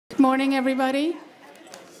morning, everybody.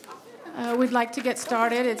 We'd like to get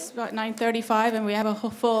started. It's about 9:35, and we have a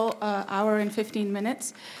full hour and 15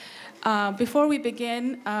 minutes. Before we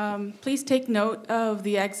begin, please take note of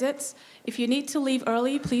the exits. If you need to leave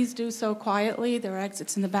early, please do so quietly. There are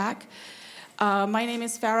exits in the back. My name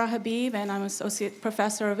is Farah Habib, and I'm Associate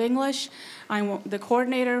Professor of English. I'm the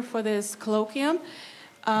coordinator for this colloquium.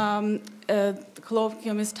 The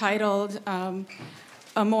colloquium is titled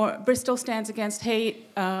Bristol Stands Against Hate,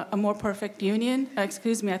 a More Perfect Union.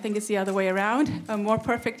 Excuse me, I think it's the other way around. A More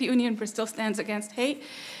Perfect Union, Bristol Stands Against Hate.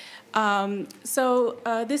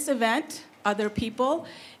 This event, Other People,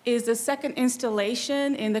 is the second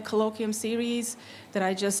installation in the colloquium series that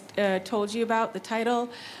I just told you about, the title.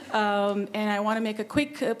 And I want to make a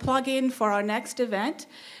quick plug-in for our next event,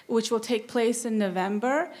 which will take place in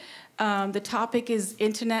November. The topic is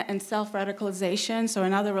internet and self-radicalization, so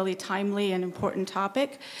another really timely and important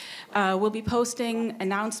topic. We'll be posting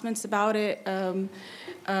announcements about it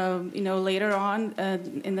later on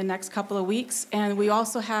in the next couple of weeks. And we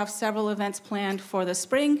also have several events planned for the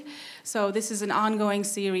spring. So this is an ongoing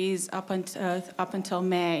series up until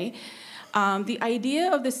May. The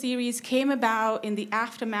idea of the series came about in the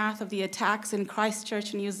aftermath of the attacks in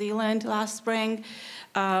Christchurch, New Zealand last spring.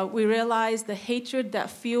 We realized the hatred that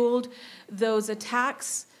fueled those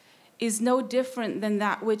attacks is no different than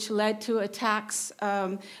that which led to attacks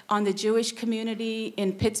on the Jewish community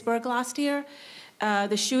in Pittsburgh last year,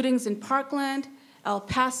 the shootings in Parkland, El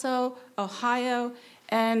Paso, Ohio,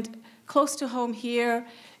 and close to home here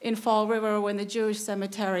in Fall River when the Jewish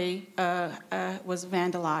cemetery was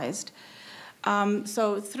vandalized.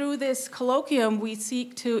 So through this colloquium, we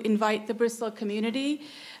seek to invite the Bristol community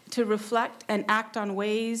to reflect and act on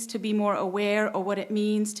ways to be more aware of what it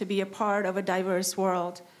means to be a part of a diverse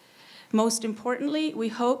world. Most importantly, we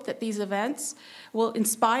hope that these events will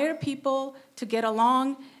inspire people to get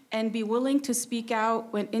along and be willing to speak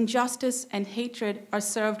out when injustice and hatred are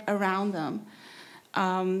served around them.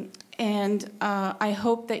 I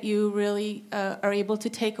hope that you really are able to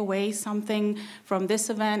take away something from this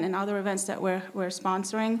event and other events that we're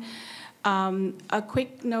sponsoring. A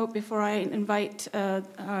quick note before I invite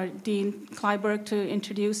Dean Kleiberg to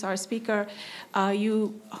introduce our speaker.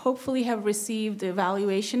 You hopefully have received the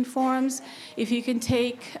evaluation forms. If you can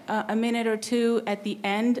take a minute or two at the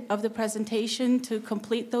end of the presentation to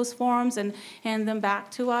complete those forms and hand them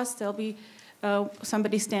back to us, there'll be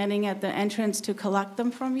somebody standing at the entrance to collect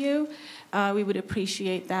them from you. We would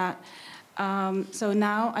appreciate that. So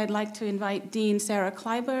now I'd like to invite Dean Sarah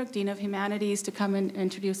Kleiberg, Dean of Humanities, to come and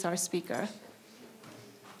introduce our speaker.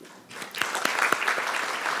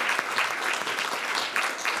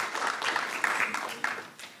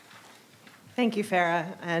 Thank you,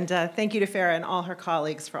 Farah, and thank you to Farah and all her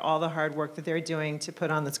colleagues for all the hard work that they're doing to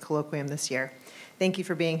put on this colloquium this year. Thank you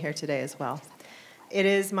for being here today as well. It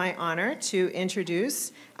is my honor to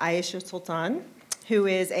introduce Aisha Sultan, who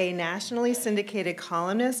is a nationally syndicated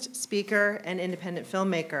columnist, speaker, and independent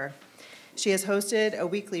filmmaker. She has hosted a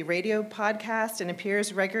weekly radio podcast and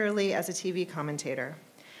appears regularly as a TV commentator.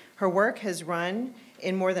 Her work has run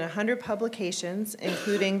in more than 100 publications,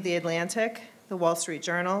 including The Atlantic, The Wall Street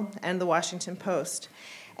Journal, and The Washington Post,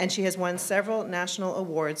 and she has won several national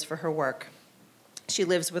awards for her work. She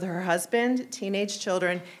lives with her husband, teenage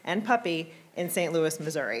children, and puppy in St. Louis,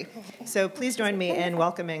 Missouri. So please join me in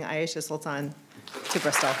welcoming Aisha Sultan to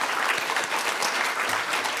Bristol. Thank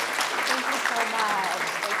you so much.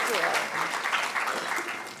 Thank you.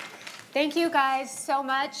 Thank you guys so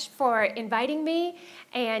much for inviting me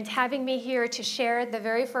and having me here to share the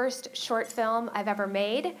very first short film I've ever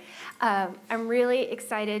made. I'm really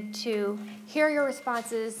excited to hear your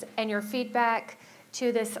responses and your feedback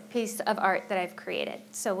to this piece of art that I've created.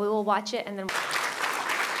 So we will watch it and then...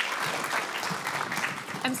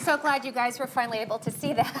 I'm so glad you guys were finally able to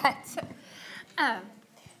see that.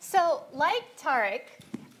 So like Tariq,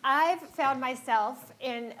 I've found myself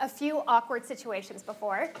in a few awkward situations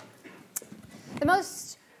before. The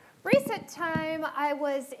most recent time I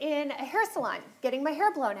was in a hair salon getting my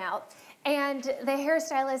hair blown out, and the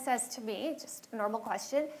hairstylist says to me, just a normal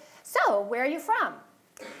question, "So, where are you from?"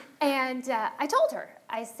 And I told her.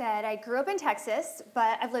 I said, I grew up in Texas,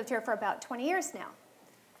 but I've lived here for about 20 years now.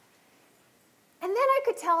 And then I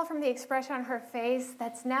could tell from the expression on her face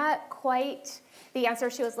that's not quite the answer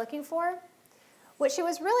she was looking for. What she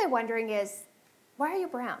was really wondering is, why are you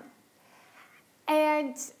brown?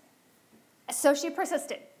 And so she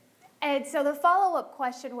persisted. And so the follow-up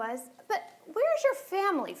question was, but where's your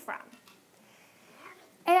family from?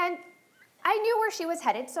 And I knew where she was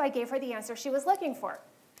headed, so I gave her the answer she was looking for.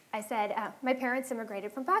 I said, my parents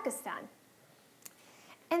immigrated from Pakistan.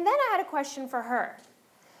 And then I had a question for her.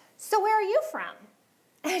 "So where are you from?"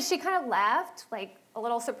 And she kind of laughed, like a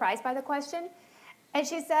little surprised by the question. And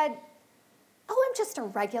she said, "Oh, I'm just a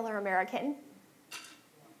regular American."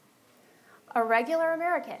 A regular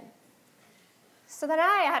American. So then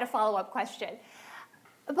I had a follow-up question.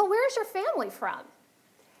 "But where's your family from?"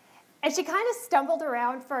 And she kind of stumbled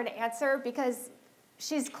around for an answer because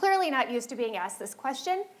she's clearly not used to being asked this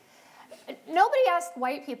question. Nobody asked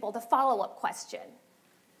white people the follow-up question.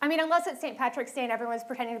 I mean, unless it's St. Patrick's Day and everyone's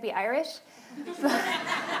pretending to be Irish.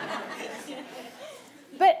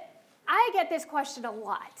 But I get this question a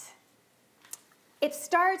lot. It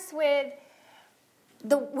starts with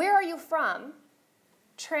the "where are you from?"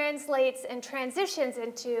 translates and transitions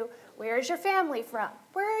into "where is your family from?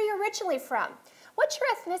 Where are you originally from? What's your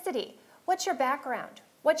ethnicity? What's your background?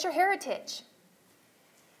 What's your heritage?"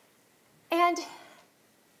 And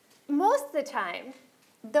most of the time,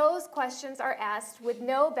 those questions are asked with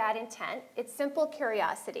no bad intent. It's simple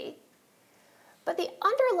curiosity. But the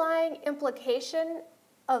underlying implication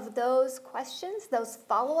of those questions, those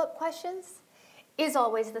follow-up questions, is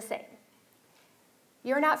always the same.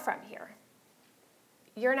 You're not from here.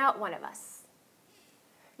 You're not one of us.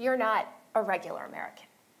 You're not a regular American.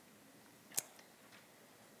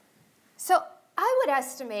 So I would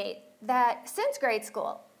estimate that since grade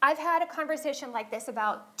school, I've had a conversation like this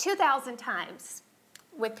about 2,000 times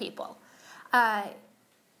with people.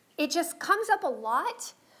 It just comes up a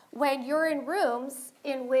lot when you're in rooms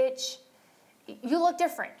in which you look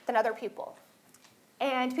different than other people.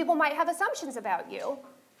 And people might have assumptions about you.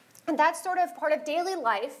 And that's sort of part of daily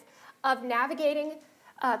life of navigating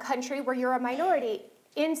a country where you're a minority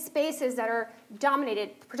in spaces that are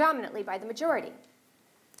dominated predominantly by the majority.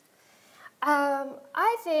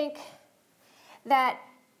 I think that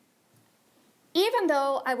even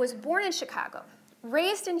though I was born in Chicago,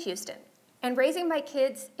 raised in Houston, and raising my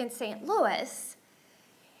kids in St. Louis,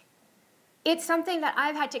 it's something that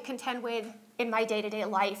I've had to contend with in my day-to-day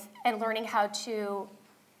life and learning how to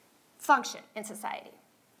function in society.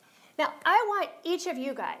 Now, I want each of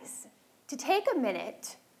you guys to take a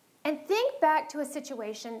minute and think back to a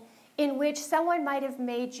situation in which someone might have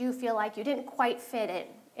made you feel like you didn't quite fit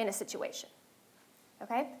in a situation,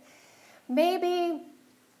 okay? Maybe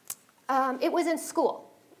it was in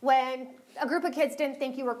school when a group of kids didn't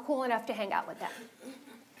think you were cool enough to hang out with them.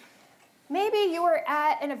 Maybe you were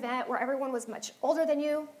at an event where everyone was much older than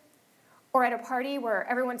you, or at a party where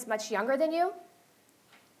everyone's much younger than you.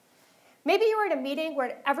 Maybe you were at a meeting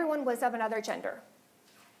where everyone was of another gender.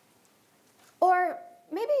 Or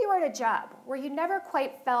maybe you were at a job where you never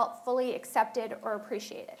quite felt fully accepted or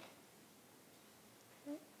appreciated.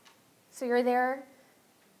 So you're there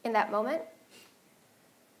in that moment.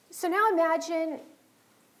 So now imagine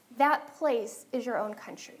that place is your own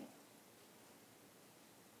country.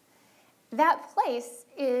 That place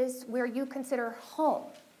is where you consider home.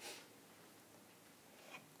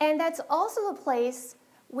 And that's also the place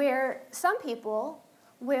where some people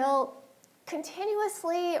will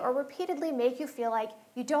continuously or repeatedly make you feel like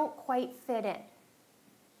you don't quite fit in.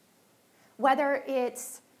 Whether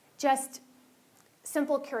it's just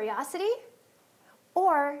simple curiosity,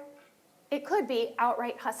 or it could be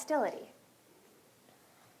outright hostility.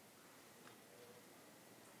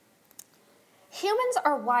 Humans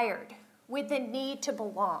are wired with the need to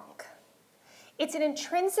belong. It's an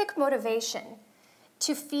intrinsic motivation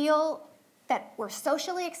to feel that we're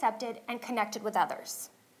socially accepted and connected with others.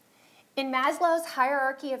 In Maslow's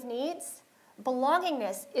hierarchy of needs,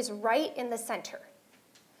 belongingness is right in the center,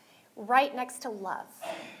 right next to love.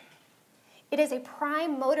 It is a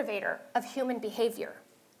prime motivator of human behavior.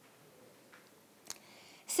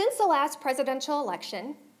 Since the last presidential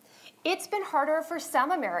election, it's been harder for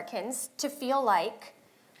some Americans to feel like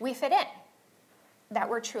we fit in, that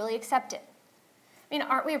we're truly accepted. I mean,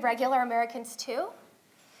 aren't we regular Americans too?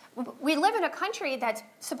 We live in a country that's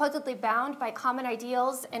supposedly bound by common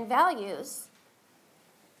ideals and values,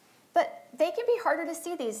 but they can be harder to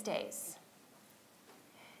see these days.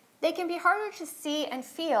 They can be harder to see and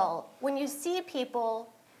feel when you see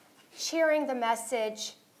people cheering the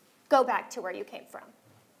message, "Go back to where you came from."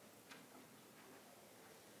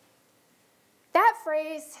 That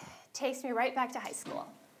phrase takes me right back to high school.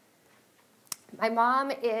 My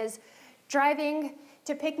mom is driving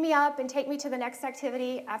to pick me up and take me to the next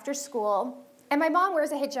activity after school. And my mom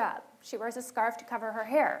wears a hijab. She wears a scarf to cover her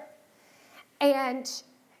hair. And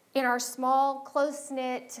in our small,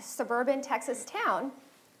 close-knit, suburban Texas town,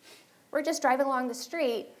 we're just driving along the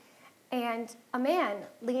street, and a man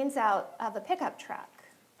leans out of a pickup truck.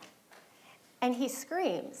 And he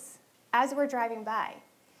screams, as we're driving by,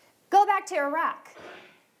 "Go back to Iraq."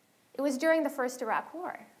 It was during the first Iraq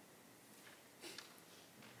War.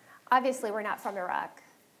 Obviously, we're not from Iraq.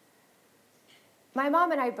 My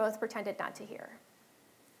mom and I both pretended not to hear.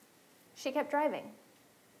 She kept driving.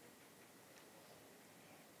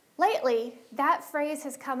 Lately, that phrase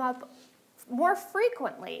has come up more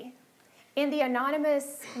frequently in the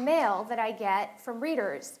anonymous mail that I get from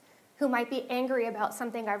readers who might be angry about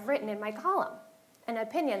something I've written in my column, an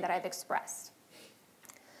opinion that I've expressed.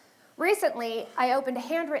 Recently, I opened a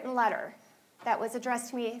handwritten letter that was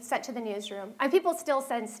addressed to me, sent to the newsroom. And people still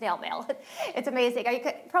send snail mail. It's amazing.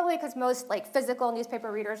 Probably because most physical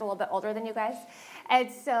newspaper readers are a little bit older than you guys.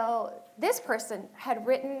 And so this person had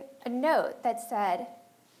written a note that said,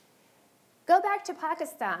 "Go back to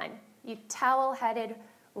Pakistan, you towel-headed,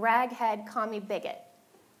 raghead commie bigot.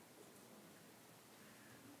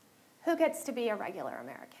 Who gets to be a regular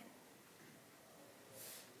American?"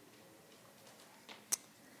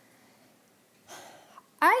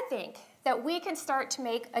 I think that we can start to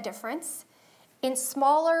make a difference in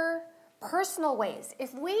smaller, personal ways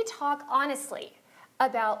if we talk honestly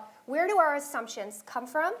about where do our assumptions come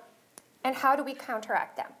from and how do we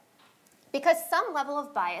counteract them. Because some level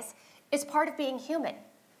of bias is part of being human.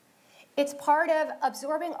 It's part of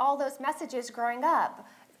absorbing all those messages growing up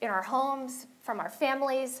in our homes, from our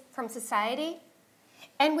families, from society.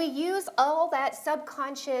 And we use all that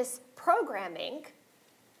subconscious programming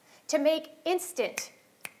to make instant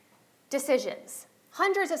decisions,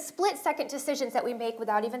 hundreds of split-second decisions that we make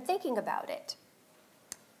without even thinking about it.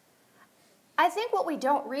 I think what we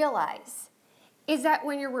don't realize is that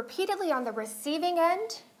when you're repeatedly on the receiving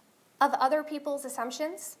end of other people's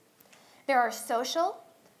assumptions, there are social,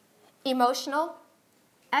 emotional,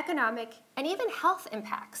 economic, and even health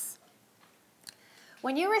impacts.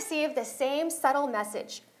 When you receive the same subtle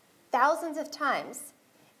message thousands of times,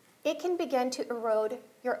 it can begin to erode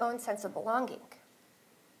your own sense of belonging.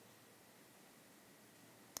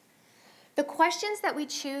 The questions that we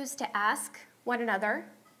choose to ask one another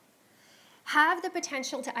have the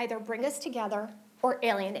potential to either bring us together or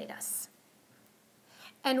alienate us.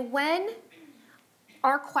 And when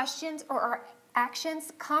our questions or our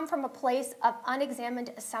actions come from a place of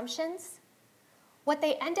unexamined assumptions, what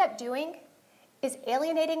they end up doing is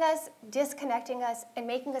alienating us, disconnecting us, and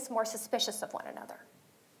making us more suspicious of one another.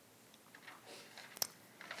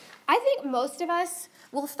 I think most of us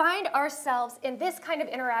will find ourselves in this kind of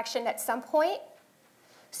interaction at some point.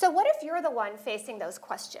 So what if you're the one facing those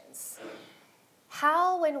questions?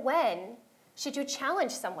 How and when should you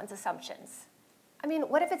challenge someone's assumptions? I mean,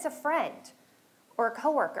 what if it's a friend or a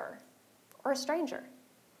coworker or a stranger?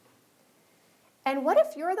 And what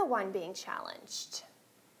if you're the one being challenged?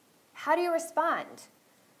 How do you respond?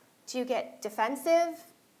 Do you get defensive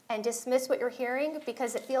and dismiss what you're hearing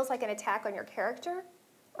because it feels like an attack on your character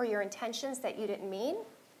or your intentions that you didn't mean?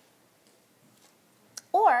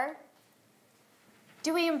 Or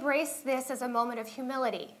do we embrace this as a moment of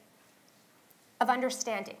humility, of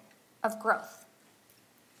understanding, of growth?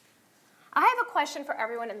 I have a question for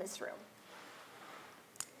everyone in this room.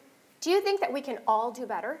 Do you think that we can all do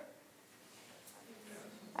better?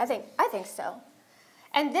 I think so.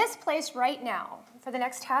 And this place right now, for the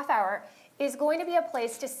next half hour, is going to be a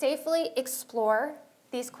place to safely explore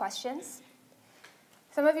these questions.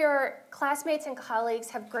 Some of your classmates and colleagues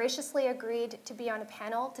have graciously agreed to be on a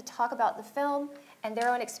panel to talk about the film and their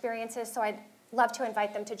own experiences, so I'd love to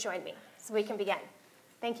invite them to join me so we can begin.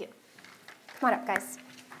 Thank you. Come on up, guys.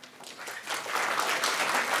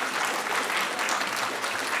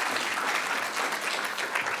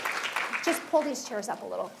 Just pull these chairs up a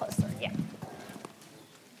little closer, yeah.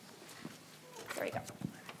 There we go.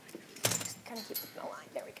 Just kind of keep it in the line,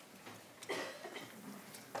 there we go.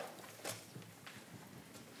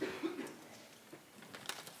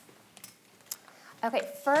 Okay,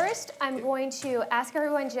 first I'm going to ask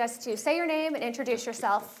everyone just to say your name and introduce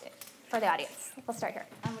yourself for the audience. We'll start here.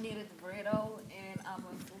 I'm Anita DeBrito, and I'm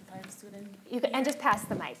a full-time student. And just pass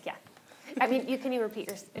the mic, yeah. I mean, can you repeat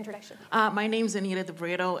your introduction? My name's Anita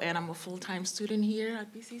DeBrito, and I'm a full-time student here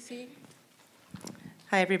at BCC.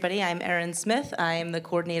 Hi, everybody. I'm Erin Smith. I am the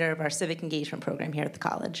coordinator of our civic engagement program here at the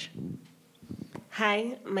college.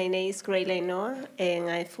 Hi, my name is Grayley Noah, and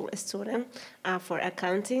I'm a full student for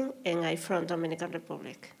accounting, and I'm from Dominican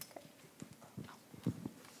Republic.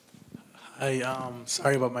 Hi,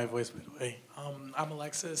 sorry about my voice, by the way. I'm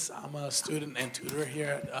Alexis. I'm a student and tutor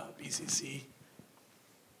here at BCC.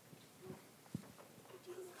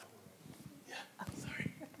 Yeah,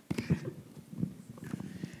 sorry.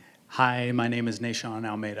 Hi, my name is Nashawn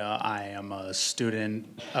Almeida. I am a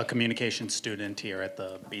student, a communication student here at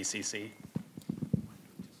the BCC.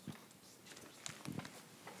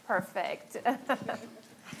 Perfect.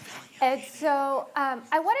 And so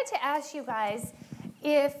I wanted to ask you guys,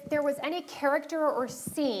 if there was any character or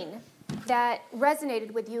scene that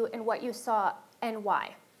resonated with you in what you saw and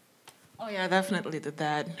why. Oh yeah, definitely the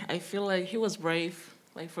dad. I feel like he was brave,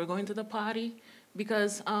 like for going to the party,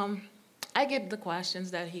 because I get the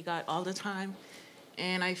questions that he got all the time,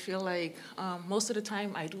 and I feel like most of the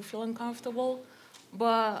time I do feel uncomfortable,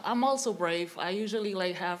 but I'm also brave. I usually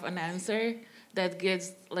like have an answer that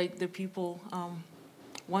gets like the people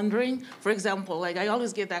wondering. For example, like I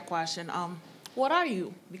always get that question, what are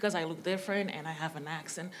you? Because I look different and I have an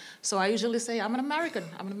accent. So I usually say, I'm an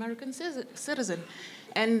American citizen.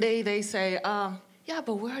 And they say, yeah,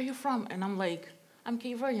 but where are you from? And I'm like, I'm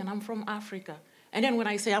Cape Verdean, I'm from Africa. And then when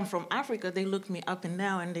I say I'm from Africa, they look me up and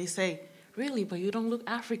down and they say, really, but you don't look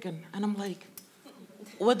African. And I'm like,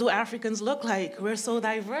 what do Africans look like? We're so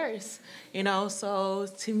diverse, you know? So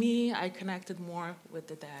to me, I connected more with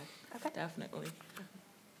the dad, definitely.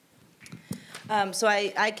 So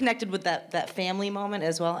I connected with that family moment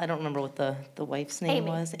as well. I don't remember what the wife's name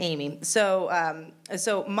was. Amy. So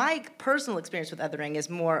so my personal experience with othering is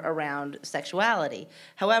more around sexuality.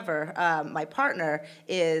 However, my partner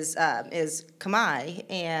is Khmer,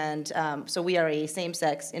 and so we are a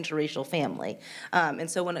same-sex interracial family. And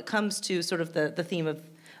so when it comes to sort of the theme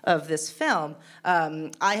of this film,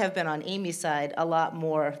 I have been on Amy's side a lot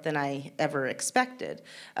more than I ever expected.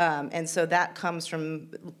 And so that comes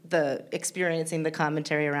from the experiencing the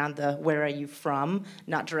commentary around the where are you from,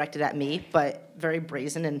 not directed at me, but very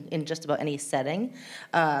brazen in just about any setting,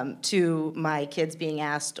 to my kids being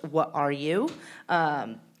asked, what are you?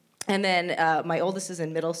 And then my oldest is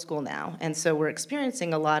in middle school now, and so we're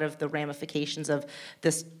experiencing a lot of the ramifications of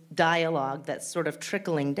this dialogue that's sort of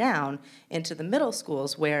trickling down into the middle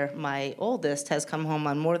schools, where my oldest has come home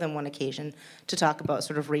on more than one occasion to talk about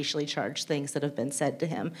sort of racially charged things that have been said to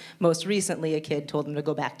him. Most recently, a kid told him to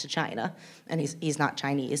go back to China, and he's not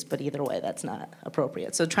Chinese, but either way, that's not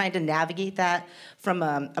appropriate. So trying to navigate that from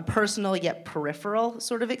a personal yet peripheral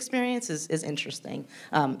sort of experience is interesting,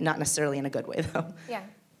 not necessarily in a good way, though. Yeah.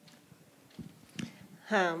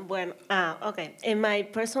 Okay. In my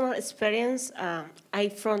personal experience, I'm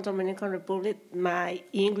from Dominican Republic. My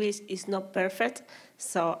English is not perfect,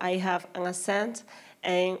 so I have an accent.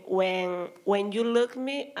 And when you look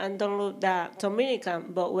me, I don't look that Dominican,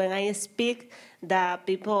 but when I speak, the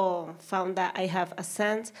people found that I have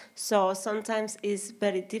accent. So sometimes it's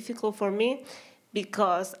very difficult for me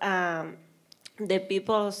because the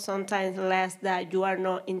people sometimes less that you are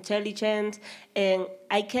not intelligent, and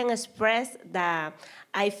I can express that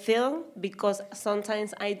I feel because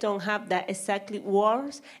sometimes I don't have the exactly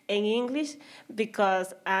words in English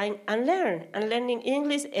because I'm learning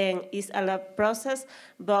English, and it's a lot process,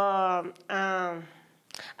 but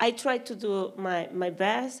I try to do my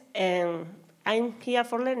best, and I'm here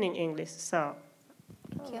for learning English, so.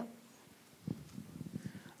 Thank you.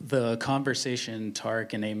 The conversation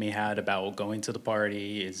Tarek and Amy had about going to the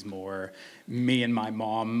party is more me and my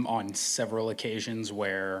mom on several occasions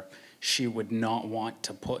where she would not want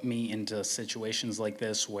to put me into situations like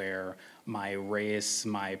this where my race,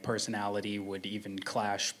 my personality would even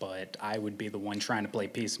clash, but I would be the one trying to play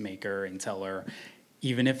peacemaker and tell her,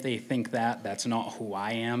 even if they think that, that's not who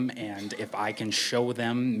I am, and if I can show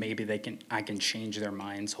them, maybe I can change their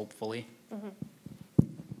minds, hopefully. Mm-hmm.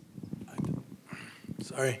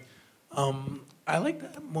 Sorry. I like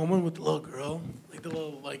that moment with the little girl, like the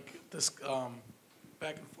little, this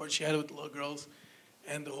back and forth she had with the little girls,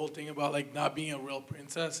 and the whole thing about, like, not being a real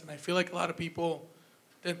princess. And I feel like a lot of people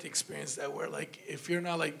tend to experience that, where, like, if you're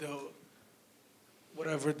not, like, the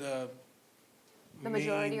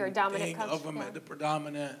majority or dominant the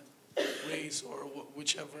predominant race or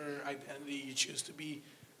whichever identity you choose to be,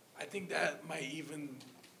 I think that might even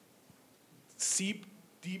seep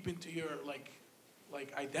deep into your, like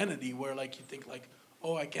identity, where, like, you think, like,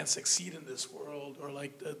 oh, I can't succeed in this world, or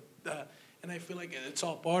like the and I feel like it's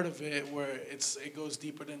all part of it, where it goes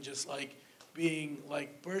deeper than just, like, being,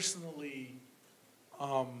 like, personally,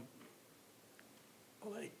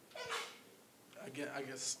 like, I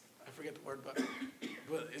guess I forget the word, but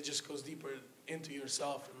it just goes deeper into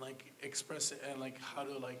yourself and, like, express it and, like, how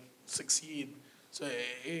to, like, succeed. So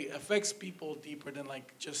it affects people deeper than,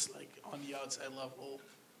 like, just, like, on the outside level.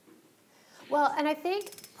 Well, and I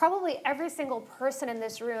think probably every single person in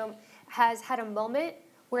this room has had a moment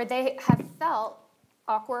where they have felt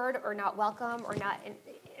awkward or not welcome or not,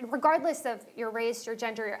 regardless of your race, your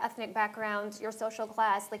gender, your ethnic background, your social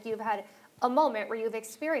class, like you've had a moment where you've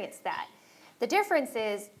experienced that. The difference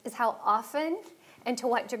is how often and to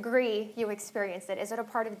what degree you experience it. Is it a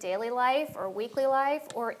part of daily life or weekly life,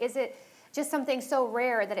 or is it just something so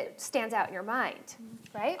rare that it stands out in your mind,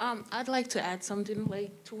 right? I'd like to add something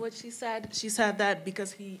like to what she said. She said that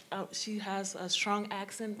because she has a strong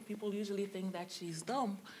accent, people usually think that she's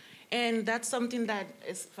dumb. And that's something that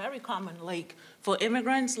is very common. Like for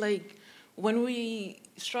immigrants, like when we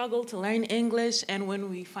struggle to learn English and when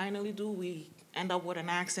we finally do, we end up with an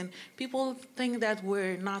accent. People think that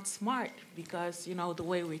we're not smart because, you know, the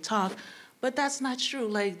way we talk. But that's not true.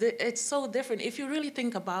 Like it's so different. If you really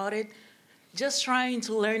think about it, just trying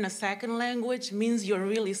to learn a second language means you're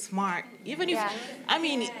really smart. Even if, I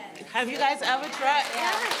mean, have you guys ever tried?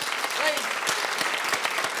 Yeah. Like,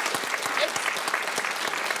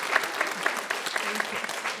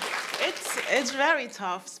 it's very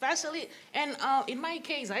tough, especially, and in my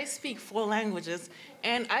case, I speak 4 languages,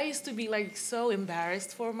 and I used to be like so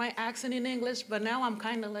embarrassed for my accent in English, but now I'm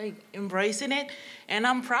kind of like embracing it, and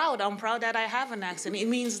I'm proud that I have an accent. It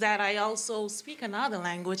means that I also speak another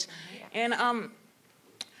language, and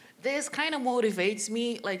this kind of motivates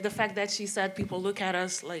me, like the fact that she said people look at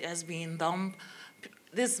us like as being dumb.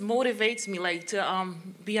 This motivates me like to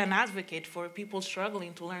be an advocate for people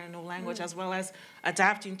struggling to learn a new language as well as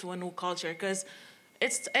adapting to a new culture, because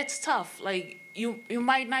it's tough. Like you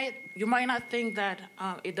might not think that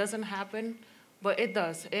it doesn't happen, but it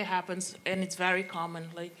does. It happens, and it's very common.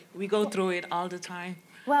 Like we go through it all the time.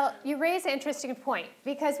 Well, you raise an interesting point,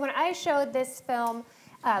 because when I showed this film,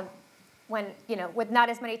 when, you know, with not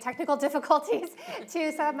as many technical difficulties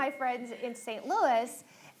to some of my friends in St. Louis,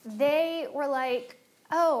 they were like,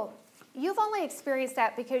 oh, you've only experienced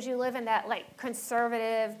that because you live in that like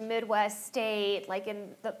conservative Midwest state, like in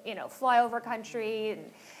the, you know, flyover country,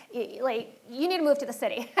 and like you need to move to the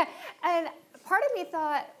city. And part of me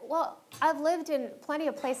thought, well, I've lived in plenty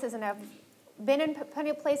of places and I've been in plenty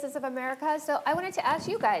of places of America, so I wanted to ask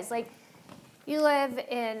you guys, like, you live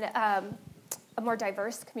in a more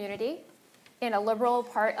diverse community in a liberal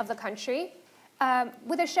part of the country.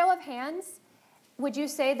 With a show of hands, would you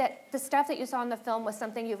say that the stuff that you saw in the film was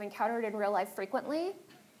something you've encountered in real life frequently?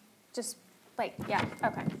 Just like, yeah,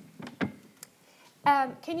 okay.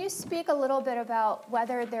 Can you speak a little bit about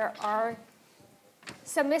whether there are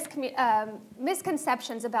some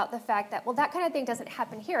misconceptions about the fact that, well, that kind of thing doesn't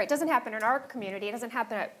happen here. It doesn't happen in our community. It doesn't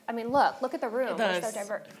happen at, I mean, look at the room. It does. It's so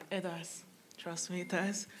diverse. It does. Trust me, it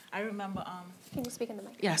does. I remember. Can you speak in the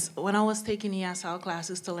mic? Yes, when I was taking ESL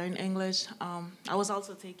classes to learn English, I was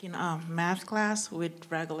also taking math class with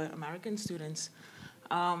regular American students.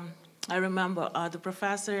 I remember the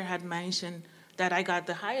professor had mentioned that I got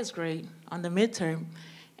the highest grade on the midterm.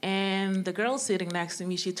 And the girl sitting next to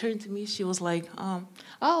me, she turned to me, she was like,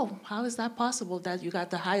 oh, how is that possible that you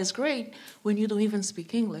got the highest grade when you don't even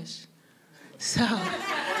speak English? So,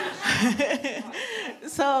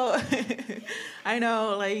 I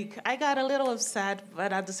know, like, I got a little upset,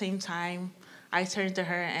 but at the same time, I turned to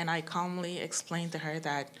her and I calmly explained to her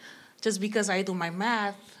that just because I do my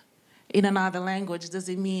math in another language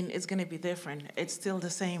doesn't mean it's going to be different. It's still the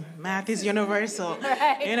same. Math is universal,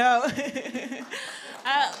 right. You know?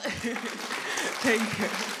 Thank you.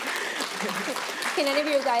 Can any of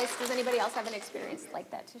you guys, does anybody else have an experience like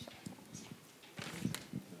that to share?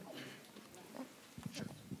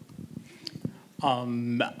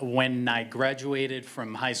 When I graduated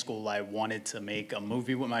from high school, I wanted to make a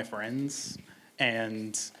movie with my friends,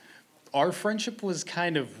 and our friendship was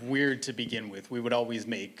kind of weird to begin with. We would always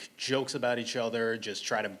make jokes about each other, just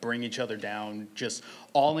try to bring each other down, just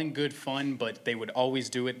all in good fun, but they would always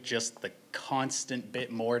do it just the constant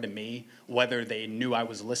bit more to me, whether they knew I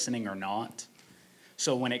was listening or not.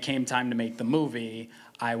 So when it came time to make the movie,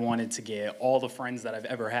 I wanted to get all the friends that I've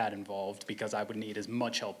ever had involved because I would need as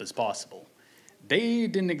much help as possible. They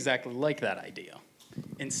didn't exactly like that idea.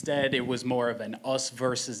 Instead, it was more of an us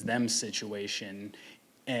versus them situation,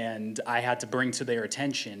 and I had to bring to their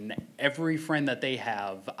attention every friend that they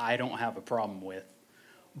have, I don't have a problem with,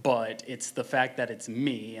 but it's the fact that it's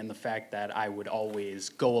me and the fact that I would always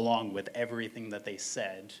go along with everything that they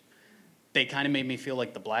said. They kind of made me feel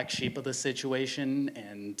like the black sheep of the situation,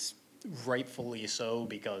 and rightfully so,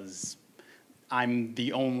 because I'm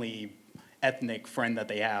the only ethnic friend that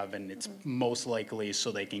they have, and it's most likely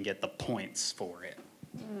so they can get the points for it.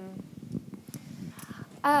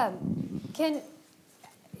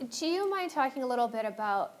 Do you mind talking a little bit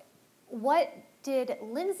about what did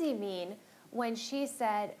Lindsay mean when she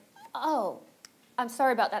said, oh, I'm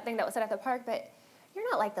sorry about that thing that was said at the park, but you're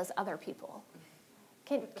not like those other people.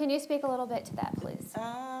 Can you speak a little bit to that, please?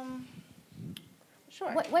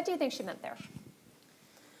 Sure. What do you think she meant there?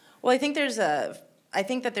 Well, I think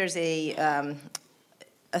that there's a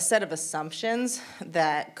a set of assumptions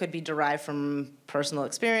that could be derived from personal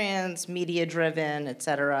experience, media-driven, et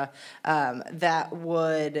cetera, that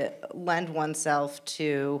would lend oneself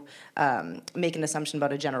to make an assumption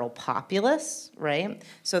about a general populace, right?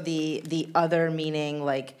 So the other meaning,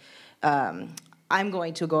 like, I'm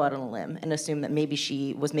going to go out on a limb and assume that maybe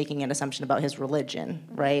she was making an assumption about his religion,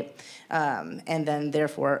 right? And then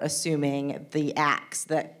therefore assuming the acts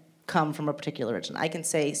that come from a particular religion. I can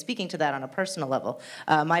say, speaking to that on a personal level,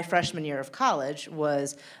 my freshman year of college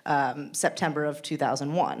was September of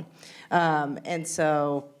 2001. And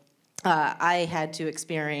so I had to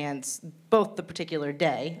experience both the particular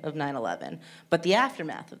day of 9/11, but the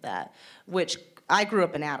aftermath of that, which I grew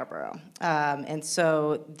up in Attleboro, and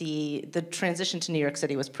so the transition to New York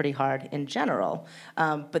City was pretty hard in general.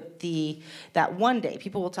 But that one day,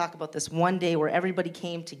 people will talk about this one day where everybody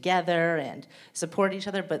came together and supported each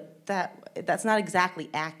other, but that's not exactly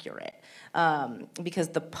accurate. Because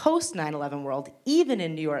the post 9/11 world, even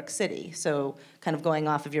in New York City, so kind of going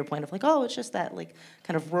off of your point of like, oh, it's just that like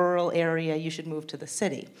kind of rural area, you should move to the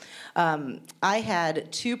city. I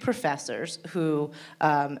had two professors who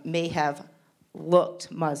may have looked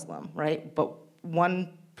Muslim, right? But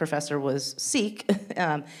one professor was Sikh,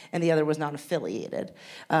 and the other was non-affiliated.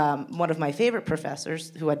 One of my favorite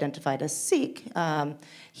professors, who identified as Sikh,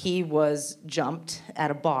 he was jumped at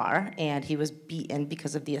a bar, and he was beaten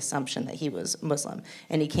because of the assumption that he was Muslim.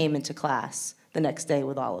 And he came into class the next day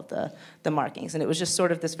with all of the markings. And it was just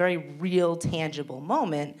sort of this very real, tangible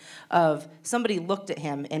moment of somebody looked at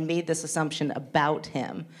him and made this assumption about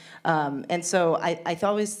him. And so I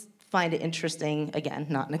always find it interesting, again,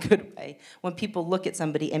 not in a good way, when people look at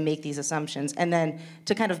somebody and make these assumptions, and then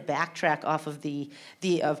to kind of backtrack off of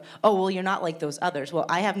oh, well, you're not like those others. Well,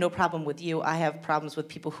 I have no problem with you. I have problems with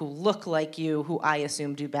people who look like you, who I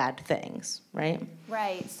assume do bad things, right?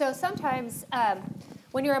 Right. So sometimes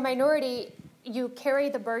when you're a minority, you carry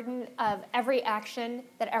the burden of every action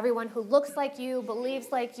that everyone who looks like you,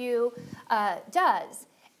 believes like you, does.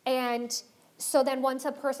 And so then once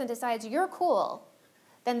a person decides you're cool,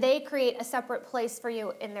 then they create a separate place for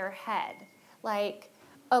you in their head. Like,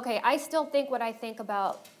 okay, I still think what I think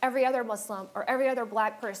about every other Muslim or every other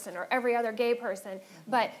black person or every other gay person,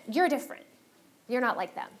 but you're different. You're not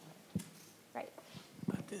like them, right?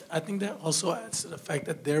 I think that also adds to the fact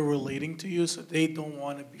that they're relating to you, so they don't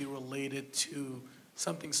want to be related to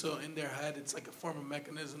something. So in their head, it's like a form of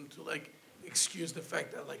mechanism to like excuse the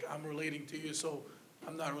fact that like I'm relating to you, so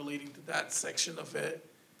I'm not relating to that section of it.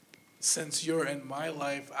 Since you're in my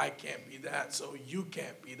life, I can't be that, so you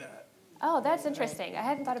can't be that. Oh, that's interesting. I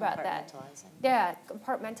hadn't thought about that. Yeah,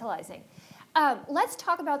 compartmentalizing. Let's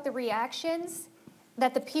talk about the reactions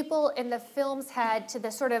that the people in the films had to the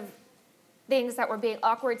sort of things that were being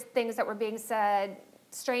awkward, things that were being said,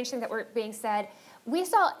 strange things that were being said. We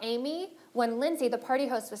saw Amy, when Lindsay, the party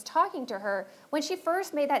host, was talking to her, when she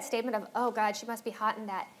first made that statement of, oh God, she must be hot in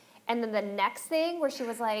that. And then the next thing where she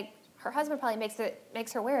was like, her husband probably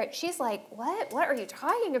makes her wear it. She's like, what? What are you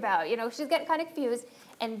talking about? You know, she's getting kind of confused.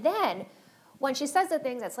 And then when she says the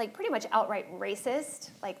thing that's like pretty much outright racist,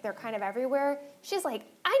 like they're kind of everywhere, she's like,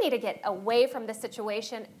 I need to get away from this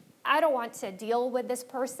situation. I don't want to deal with this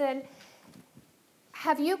person.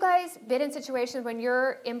 Have you guys been in situations when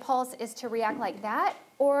your impulse is to react like that?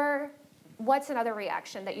 Or what's another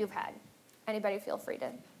reaction that you've had? Anybody feel free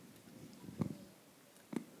to.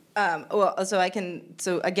 Well, so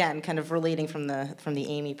again, kind of relating from the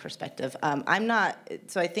Amy perspective,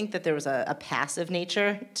 so I think that there was a passive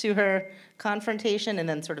nature to her confrontation, and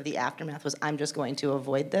then sort of the aftermath was, I'm just going to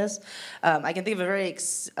avoid this. I can think of a very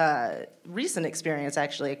recent experience,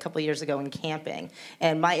 actually, a couple of years ago in camping,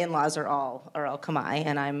 and my in-laws are all Khmer,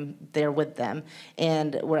 and I'm there with them,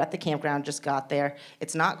 and we're at the campground, just got there.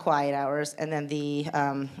 It's not quiet hours, and then the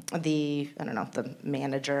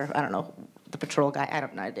manager, the patrol guy, I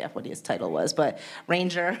don't know idea what his title was, but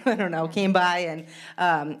ranger, came by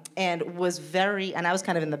and was very, and I was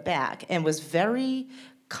kind of in the back, and was very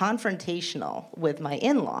confrontational with my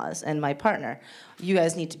in-laws and my partner. You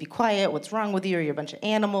guys need to be quiet. What's wrong with you? You're a bunch of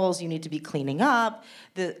animals. You need to be cleaning up.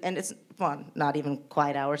 And it's, well, not even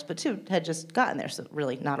quiet hours, but two had just gotten there, so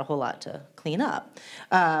really not a whole lot to clean up.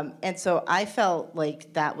 And so I felt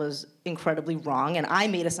like that was incredibly wrong, and I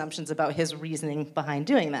made assumptions about his reasoning behind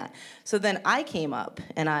doing that. So then I came up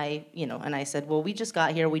and I said, well, we just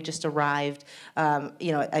got here, we just arrived.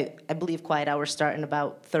 I believe quiet hours start in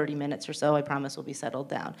about 30 minutes or so. I promise we'll be settled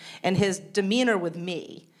down. And his demeanor with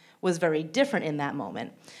me was very different in that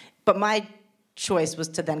moment. But my choice was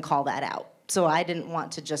to then call that out. So I didn't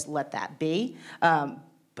want to just let that be.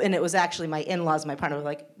 And it was actually my in-laws, my partner, were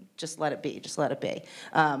like, just let it be, just let it be.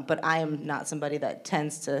 But I am not somebody that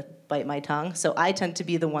tends to bite my tongue, so I tend to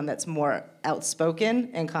be the one that's more outspoken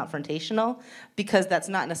and confrontational, because that's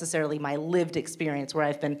not necessarily my lived experience, where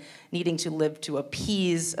I've been needing to live to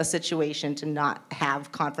appease a situation to not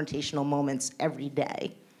have confrontational moments every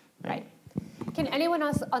day. Right. Can anyone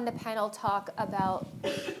else on the panel talk about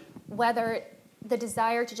whether the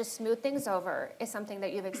desire to just smooth things over is something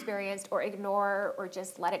that you've experienced, or ignore, or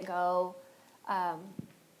just let it go? I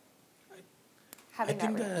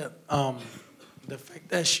think that the fact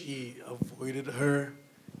that she avoided her,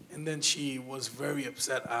 and then she was very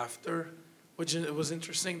upset after, which it was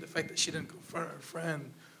interesting. The fact that she didn't confront her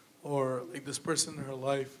friend or like this person in her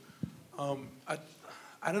life. I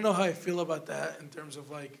don't know how I feel about that in terms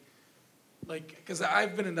of like, because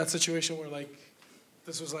I've been in that situation where like,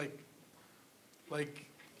 this was like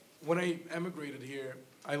when I emigrated here,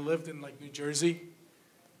 I lived in like New Jersey,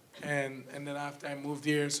 and then after I moved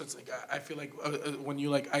here, so it's like I feel like when you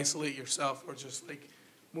like isolate yourself or just like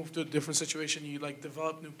move to a different situation, you like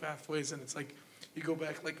develop new pathways, and it's like you go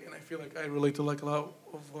back like, and I feel like I relate to like a lot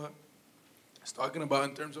of what I was talking about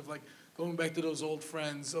in terms of like going back to those old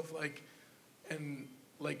friends of like, and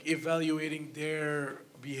like evaluating their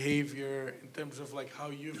behavior in terms of like how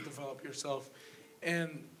you've developed yourself,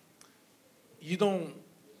 and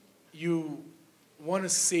you want to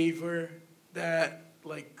savor that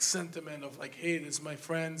like sentiment of like, hey, this is my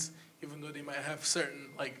friends, even though they might have certain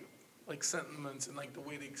like sentiments and like the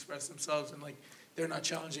way they express themselves, and like they're not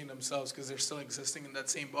challenging themselves because they're still existing in that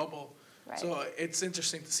same bubble. Right. So it's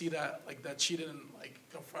interesting to see that like that she didn't like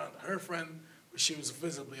confront her friend, but she was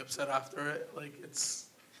visibly upset after it. Like it's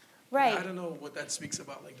right. I don't know what that speaks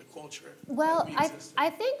about, like the culture. Well, I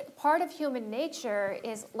think part of human nature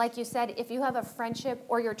is, like you said, if you have a friendship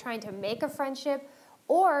or you're trying to make a friendship,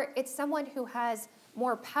 or it's someone who has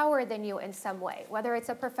more power than you in some way, whether it's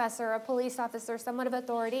a professor, a police officer, someone of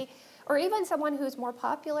authority, or even someone who's more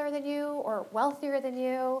popular than you or wealthier than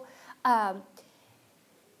you,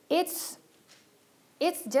 it's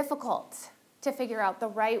difficult to figure out the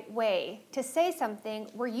right way to say something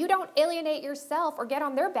where you don't alienate yourself or get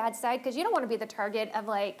on their bad side, because you don't want to be the target of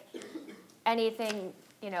like anything,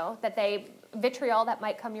 that vitriol that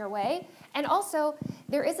might come your way. And also,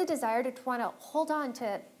 there is a desire to want to hold on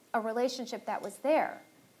to a relationship that was there,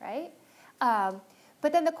 right?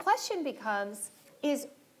 But then the question becomes, is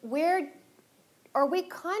where are we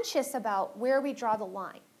conscious about where we draw the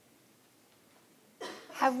line?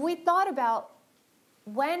 Have we thought about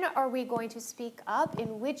when are we going to speak up?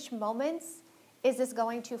 In which moments is this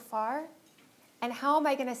going too far? And how am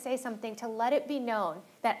I going to say something to let it be known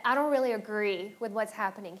that I don't really agree with what's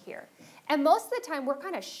happening here? And most of the time, we're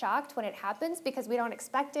kind of shocked when it happens because we don't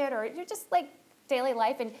expect it, or you're just like daily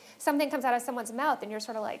life, and something comes out of someone's mouth, and you're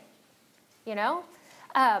sort of like,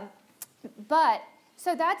 But,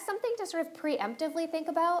 so that's something to sort of preemptively think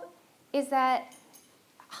about, is that,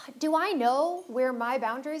 do I know where my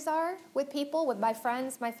boundaries are with people, with my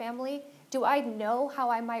friends, my family? Do I know how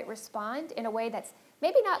I might respond in a way that's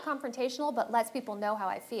maybe not confrontational, but lets people know how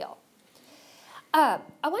I feel? I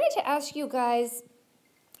wanted to ask you guys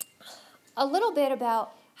a little bit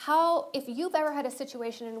about how, if you've ever had a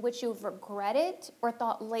situation in which you've regretted or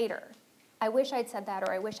thought later, I wish I'd said that,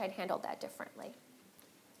 or I wish I'd handled that differently.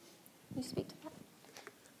 Can you speak to that?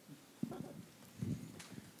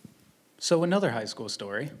 So another high school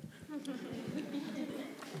story.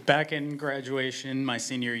 Back in graduation, my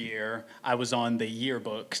senior year, I was on the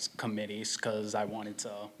yearbooks committees because I wanted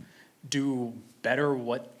to do better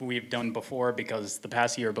what we've done before, because the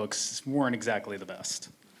past yearbooks weren't exactly the best.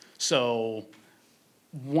 So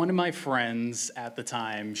one of my friends at the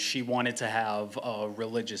time, she wanted to have a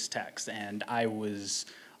religious text, and I was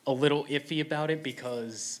a little iffy about it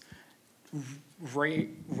because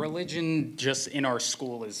religion just in our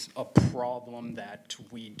school is a problem that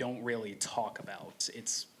we don't really talk about.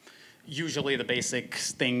 It's usually the basic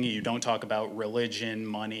thing. You don't talk about religion,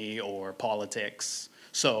 money, or politics.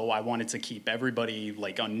 So I wanted to keep everybody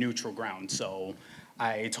like on neutral ground. So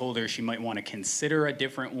I told her she might want to consider a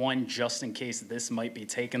different one just in case this might be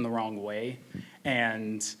taken the wrong way.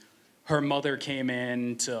 And her mother came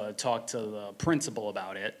in to talk to the principal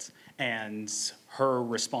about it, and her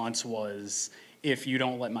response was, if you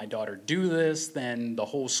don't let my daughter do this, then the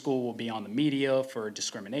whole school will be on the media for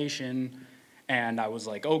discrimination. And I was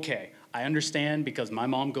like, okay, I understand, because my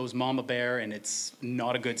mom goes mama bear, and it's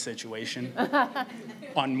not a good situation.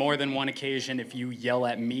 On more than one occasion, if you yell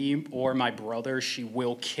at me or my brother, she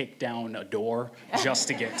will kick down a door just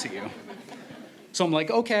to get to you. So I'm like,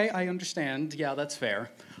 okay, I understand. Yeah, that's fair.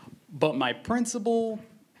 But my principal,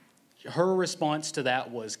 her response to that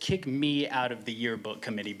was kick me out of the yearbook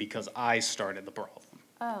committee because I started the problem.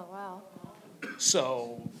 Oh, wow.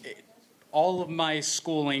 So all of my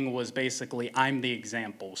schooling was basically, I'm the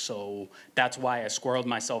example. So that's why I squirreled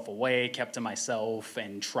myself away, kept to myself,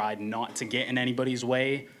 and tried not to get in anybody's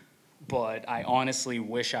way. But I honestly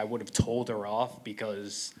wish I would have told her off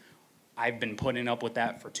because I've been putting up with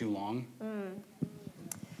that for too long.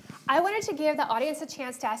 I wanted to give the audience a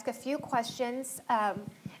chance to ask a few questions.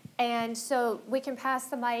 And so we can pass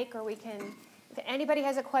the mic, or we can, if anybody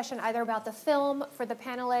has a question either about the film, for the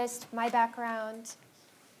panelist, my background.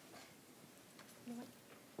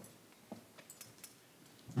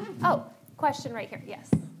 Oh, question right here, yes.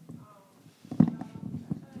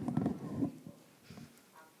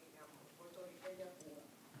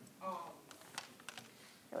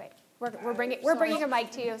 Wait, we're bringing a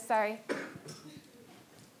mic to you, sorry.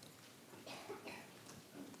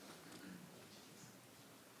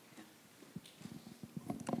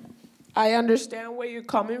 I understand where you're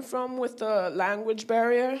coming from with the language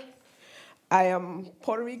barrier. I am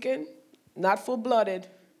Puerto Rican, not full-blooded.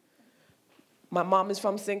 My mom is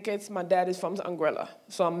from St. Kitts, my dad is from Anguilla,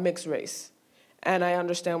 so I'm mixed race. And I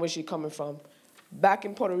understand where she's coming from. Back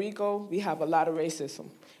in Puerto Rico, we have a lot of racism.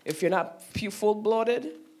 If you're not full-blooded,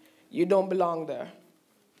 you don't belong there.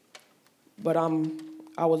 But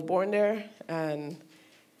I was born there, and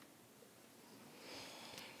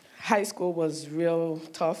high school was real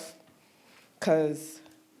tough because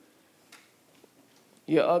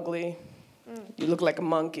you're ugly, you look like a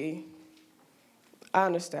monkey. I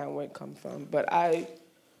understand where it comes from, but I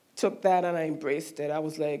took that and I embraced it. I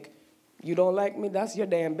was like, you don't like me, that's your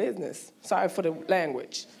damn business. Sorry for the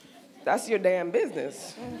language. That's your damn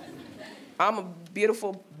business. I'm a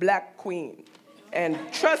beautiful black queen. And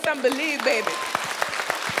trust and believe, baby.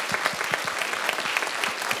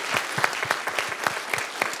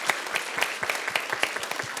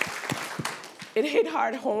 It hit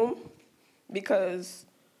hard home because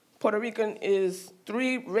Puerto Rican is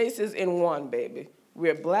 3 races in one, baby.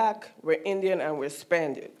 We're black, we're Indian, and we're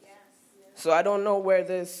Spaniard. Yes. So I don't know where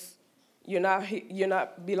this, you're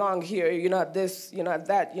not belong here, you're not this, you're not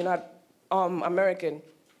that, you're not American.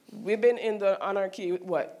 We've been in the anarchy,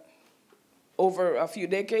 what, over a few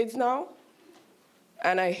decades now?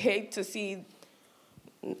 And I hate to see,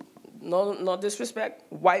 no disrespect,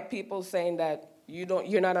 white people saying that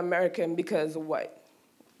you're not American because of what?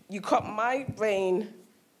 You cut my vein,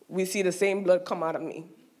 we see the same blood come out of me.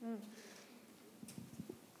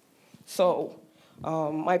 So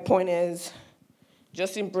my point is,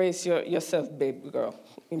 just embrace yourself, baby girl.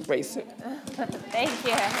 Embrace it. Thank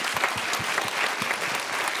you.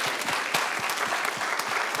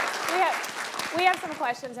 We have some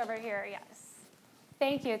questions over here, yes.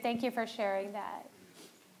 Thank you for sharing that.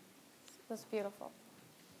 It was beautiful.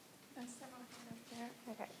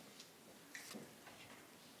 Okay.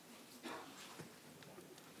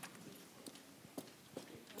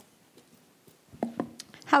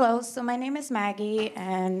 Hello, so my name is Maggie,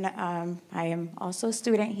 and I am also a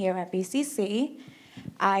student here at BCC.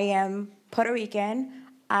 I am Puerto Rican.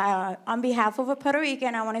 On behalf of a Puerto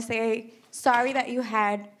Rican, I want to say sorry that you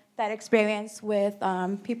had that experience with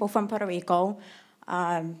people from Puerto Rico.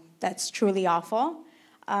 That's truly awful.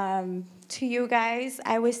 To you guys,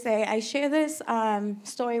 I would say I share this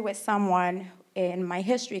story with someone in my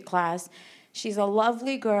history class. She's a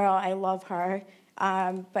lovely girl. I love her,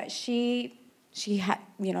 but she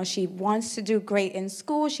wants to do great in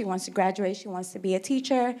school. She wants to graduate. She wants to be a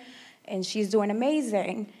teacher, and she's doing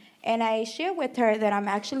amazing. And I share with her that I'm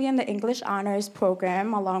actually in the English Honors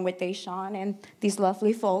Program along with Deshawn and these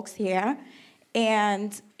lovely folks here.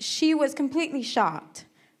 And she was completely shocked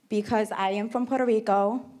because I am from Puerto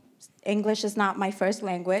Rico. English is not my first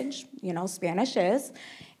language, Spanish is.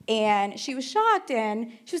 And she was shocked,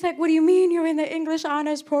 and she was like, what do you mean you're in the English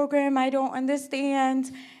Honors Program? I don't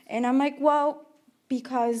understand. And I'm like, well,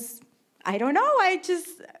 because I don't know.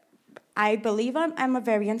 I believe I'm a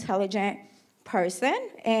very intelligent person,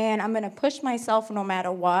 and I'm going to push myself no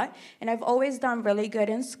matter what. And I've always done really good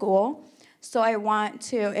in school. So I want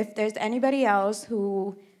to, if there's anybody else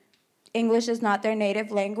who English is not their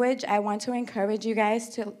native language, I want to encourage you guys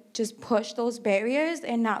to just push those barriers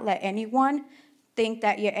and not let anyone think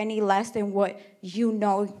that you're any less than what you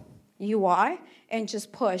know you are, and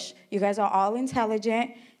just push. You guys are all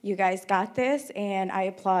intelligent. You guys got this, and I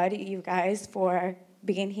applaud you guys for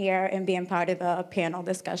being here and being part of the panel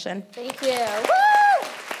discussion. Thank you. Woo!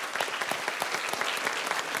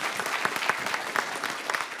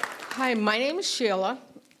 Hi, my name is Sheila,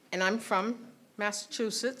 and I'm from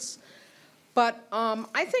Massachusetts. But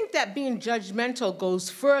I think that being judgmental goes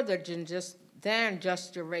further than just than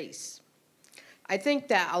just your race. I think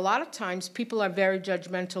that a lot of times people are very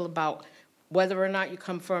judgmental about whether or not you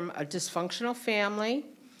come from a dysfunctional family,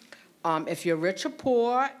 if you're rich or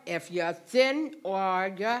poor, if you're thin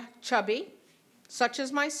or you're chubby, such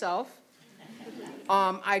as myself.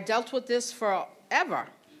 I dealt with this forever.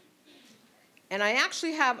 And I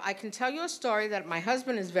actually I can tell you a story that my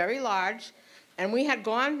husband is very large, and we had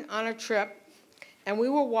gone on a trip, and we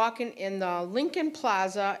were walking in the Lincoln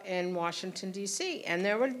Plaza in Washington, D.C., and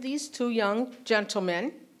there were these two young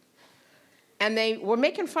gentlemen, and they were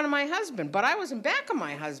making fun of my husband, but I was in back of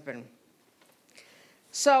my husband.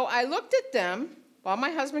 So I looked at them while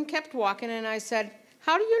my husband kept walking, and I said,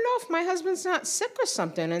 how do you know if my husband's not sick or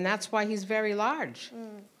something, and that's why he's very large?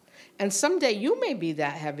 And someday you may be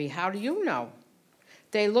that heavy. How do you know?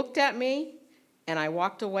 They looked at me, and I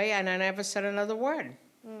walked away, and I never said another word.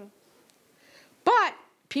 But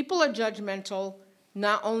people are judgmental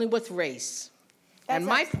not only with race. And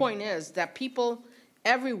my point is that people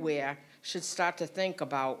everywhere should start to think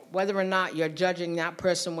about whether or not you're judging that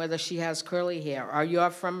person, whether she has curly hair, or you're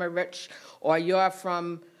from a rich, or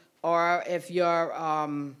if you're,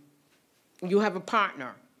 you have a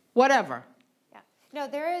partner, whatever. Yeah. No,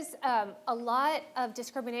 there is a lot of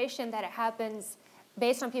discrimination that happens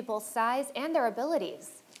based on people's size and their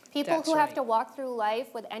abilities. People who have to walk through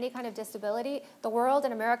life with any kind of disability, the world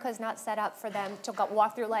in America is not set up for them to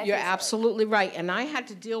walk through life. You're absolutely right, and I had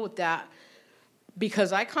to deal with that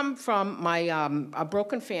because I come from a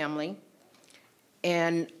broken family,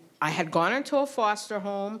 and I had gone into a foster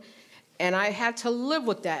home, and I had to live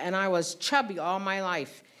with that, and I was chubby all my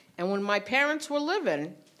life. And when my parents were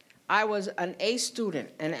living, I was an A student,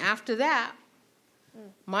 and after that,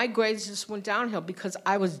 my grades just went downhill because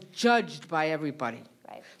I was judged by everybody.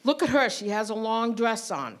 Right. Look at her, she has a long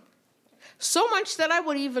dress on. So much that I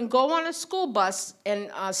would even go on a school bus and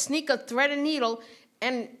sneak a thread and needle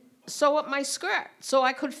and sew up my skirt so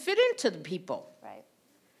I could fit into the people. Right.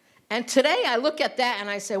 And today I look at that and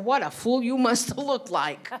I say, what a fool you must have looked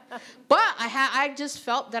like. But I just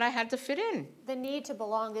felt that I had to fit in. The need to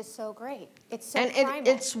belong is so great. It's so and primal.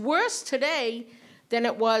 it's worse today than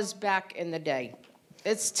it was back in the day.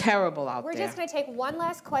 It's terrible out there. We're just going to take one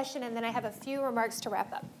last question, and then I have a few remarks to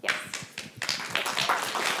wrap up. Yes.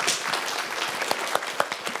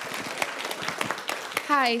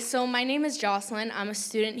 Hi, so my name is Jocelyn. I'm a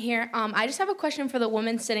student here. I just have a question for the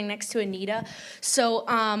woman sitting next to Anita. So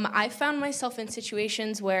I found myself in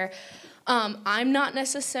situations where I'm not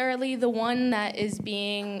necessarily the one that is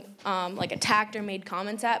being like attacked or made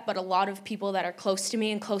comments at, but a lot of people that are close to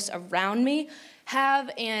me and close around me have,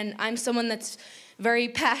 and I'm someone that's very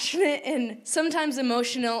passionate and sometimes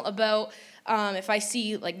emotional about if I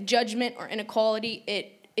see like judgment or inequality,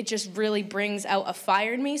 it just really brings out a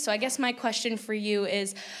fire in me. So I guess my question for you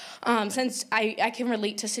is, since I can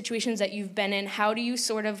relate to situations that you've been in, how do you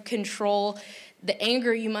sort of control the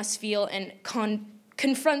anger you must feel and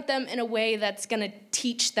confront them in a way that's going to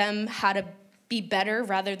teach them how to be better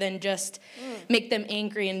rather than just make them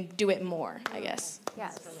angry and do it more, I guess?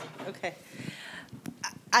 Yes. Okay.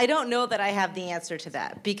 I don't know that I have the answer to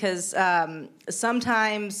that because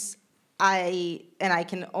sometimes I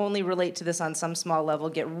can only relate to this on some small level,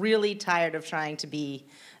 get really tired of trying to be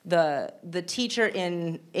the teacher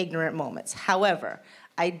in ignorant moments. However,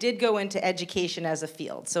 I did go into education as a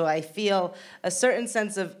field, so I feel a certain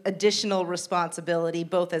sense of additional responsibility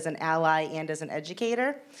both as an ally and as an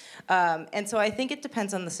educator. And so I think it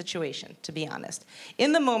depends on the situation, to be honest.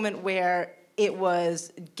 In the moment where it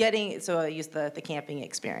was so I used the camping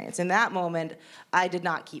experience. In that moment, I did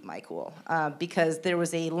not keep my cool because there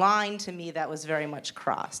was a line to me that was very much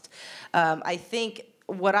crossed. I think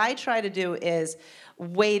what I try to do is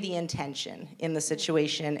weigh the intention in the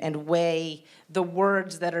situation and weigh the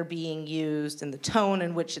words that are being used and the tone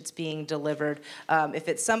in which it's being delivered. If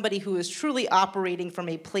it's somebody who is truly operating from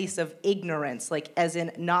a place of ignorance, like as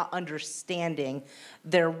in not understanding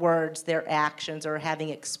their words, their actions, or having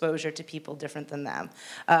exposure to people different than them,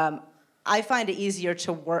 I find it easier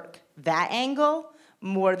to work that angle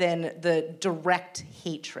more than the direct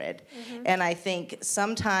hatred. Mm-hmm. And I think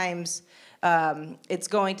sometimes it's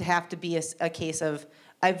going to have to be a case of,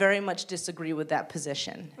 I very much disagree with that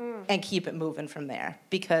position, and keep it moving from there.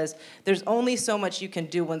 Because there's only so much you can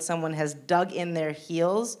do when someone has dug in their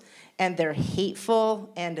heels and they're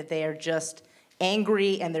hateful and they're just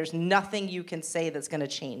angry, and there's nothing you can say that's going to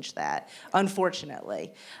change that,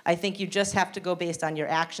 unfortunately. I think you just have to go based on your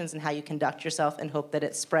actions and how you conduct yourself and hope that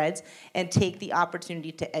it spreads, and take the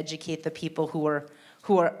opportunity to educate the people who are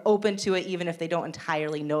open to it, even if they don't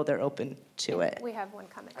entirely know they're open to it. We have one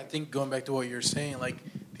comment. I think going back to what you're saying, like,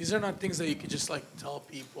 these are not things that you could just, like, tell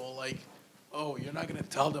people. Like, oh, you're not gonna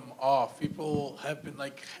tell them off. People have been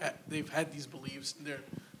like, they've had these beliefs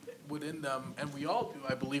within them, and we all do.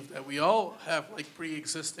 I believe that we all have like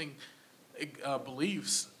pre-existing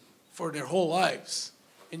beliefs for their whole lives,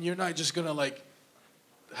 and you're not just gonna like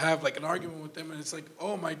have like an argument with them, and it's like,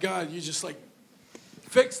 oh my God, you just like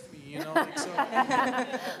fixed me, you know. Like, so.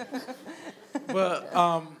 But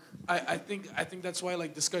I think that's why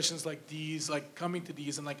like discussions like these, like coming to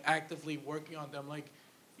these and like actively working on them, like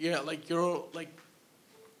like you're like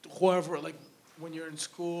whoever, like when you're in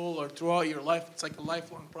school or throughout your life, it's like a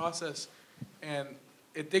lifelong process, and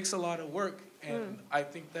it takes a lot of work. And I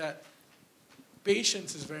think that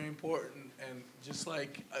patience is very important, and just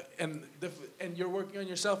like and you're working on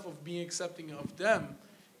yourself of being accepting of them.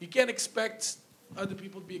 You can't expect other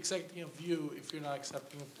people to be accepting of you if you're not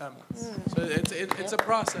accepting of them. So it's a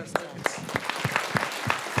process. Like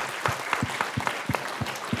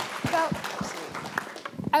So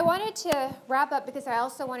I wanted to wrap up because I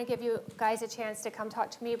also want to give you guys a chance to come talk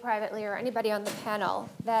to me privately or anybody on the panel.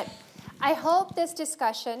 That I hope this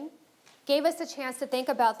discussion gave us a chance to think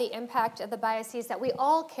about the impact of the biases that we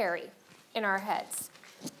all carry in our heads.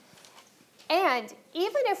 And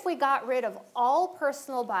even if we got rid of all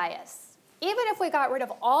personal bias, even if we got rid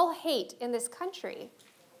of all hate in this country,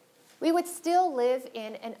 we would still live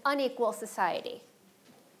in an unequal society.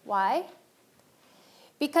 Why?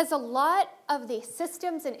 Because a lot of the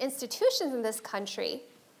systems and institutions in this country,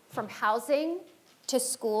 from housing to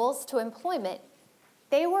schools to employment,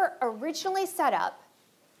 they were originally set up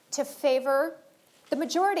to favor the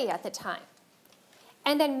majority at the time.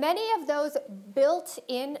 And then many of those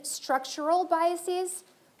built-in structural biases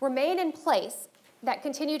remain in place that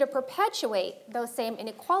continue to perpetuate those same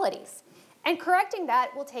inequalities. And correcting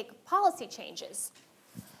that will take policy changes.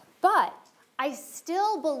 But I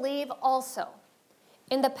still believe also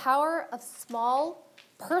in the power of small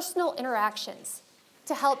personal interactions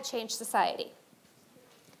to help change society.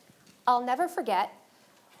 I'll never forget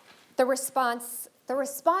the responses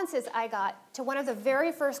I got to one of the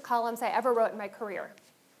very first columns I ever wrote in my career.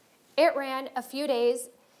 It ran a few days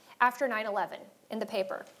after 9/11 in the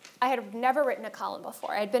paper. I had never written a column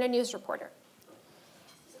before. I had been a news reporter.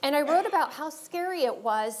 And I wrote about how scary it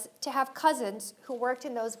was to have cousins who worked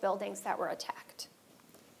in those buildings that were attacked.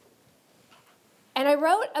 And I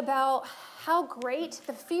wrote about how great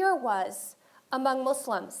the fear was among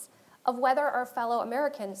Muslims of whether our fellow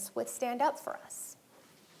Americans would stand up for us.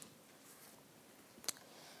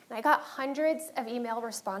 And I got hundreds of email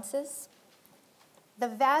responses. The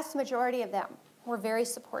vast majority of them were very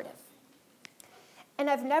supportive. And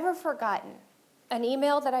I've never forgotten an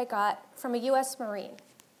email that I got from a US Marine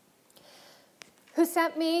who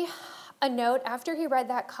sent me a note after he read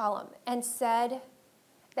that column and said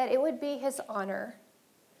that it would be his honor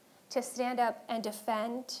to stand up and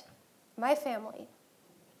defend my family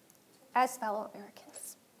as fellow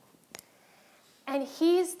Americans. And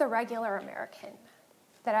he's the regular American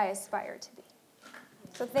that I aspire to be.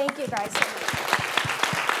 So thank you guys so much.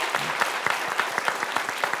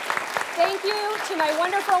 Thank you to my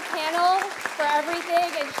wonderful panel for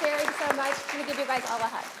everything and sharing so much. I'm going to give you guys all a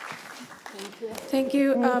hug. Thank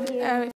you.